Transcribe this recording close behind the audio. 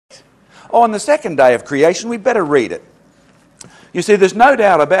On the second day of creation, we better read it. You see, there's no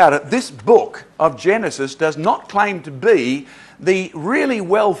doubt about it, this book of Genesis does not claim to be the really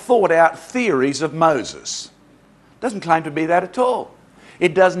well thought out theories of Moses. It doesn't claim to be that at all.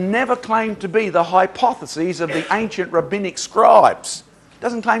 It does never claim to be the hypotheses of the ancient rabbinic scribes. It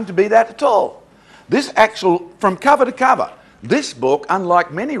doesn't claim to be that at all. This actual, from cover to cover, this book,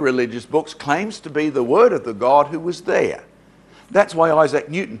 unlike many religious books, claims to be the word of the God who was there. That's why Isaac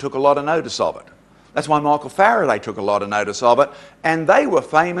Newton took a lot of notice of it. That's why Michael Faraday took a lot of notice of it, and they were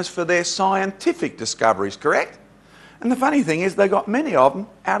famous for their scientific discoveries, correct? And the funny thing is they got many of them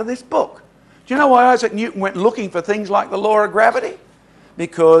out of this book. Do you know why Isaac Newton went looking for things like the law of gravity?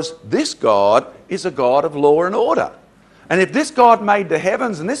 Because this God is a God of law and order. And if this God made the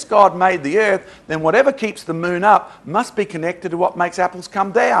heavens and this God made the earth, then whatever keeps the moon up must be connected to what makes apples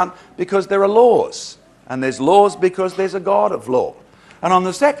come down, because there are laws. And there's laws because there's a God of law. And on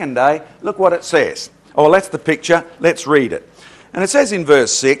the second day, look what it says. Oh, well, that's the picture. Let's read it. And it says in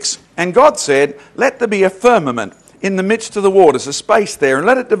verse 6, "And God said, Let there be a firmament in the midst of the waters, a space there, and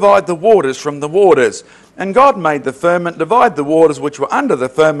let it divide the waters from the waters. And God made the firmament divide the waters which were under the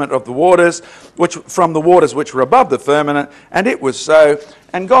firmament of the waters, which from the waters which were above the firmament. And it was so.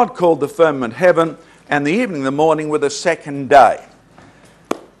 And God called the firmament heaven, and the evening and the morning were the second day."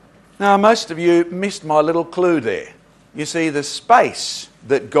 Now, most of you missed my little clue there. You see, the space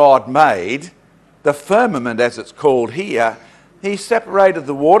that God made, the firmament as it's called here, he separated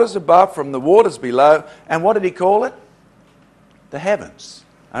the waters above from the waters below. And what did he call it? The heavens.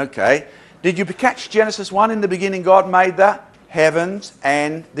 Okay. Did you catch Genesis 1? In the beginning God made the heavens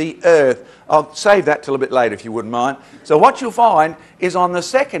and the earth. I'll save that till a bit later if you wouldn't mind. So what you'll find is on the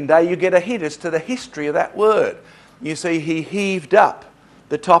second day you get a hint as to the history of that word. You see, he heaved up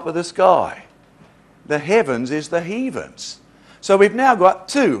the top of the sky. The heavens is the heavens. So we've now got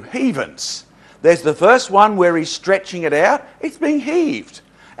two heavens. There's the first one where he's stretching it out. It's being heaved.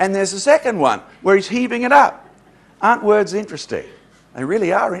 And there's the second one where he's heaving it up. Aren't words interesting? They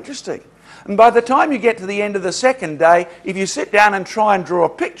really are interesting. And by the time you get to the end of the second day, if you sit down and try and draw a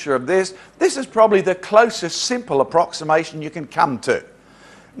picture of this, this is probably the closest simple approximation you can come to.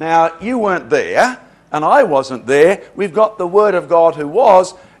 Now, you weren't there, and I wasn't there. We've got the Word of God who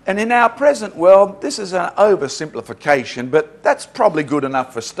was. And in our present world, this is an oversimplification, but that's probably good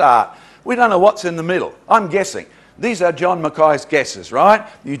enough for a start. We don't know what's in the middle. I'm guessing. These are John Mackay's guesses, right?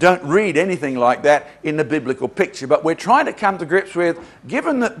 You don't read anything like that in the biblical picture, but we're trying to come to grips with,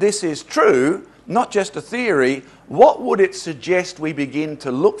 given that this is true, not just a theory, what would it suggest we begin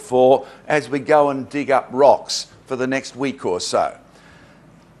to look for as we go and dig up rocks for the next week or so?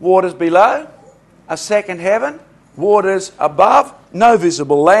 Waters below, a second heaven, waters above, no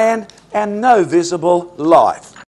visible land, and no visible life.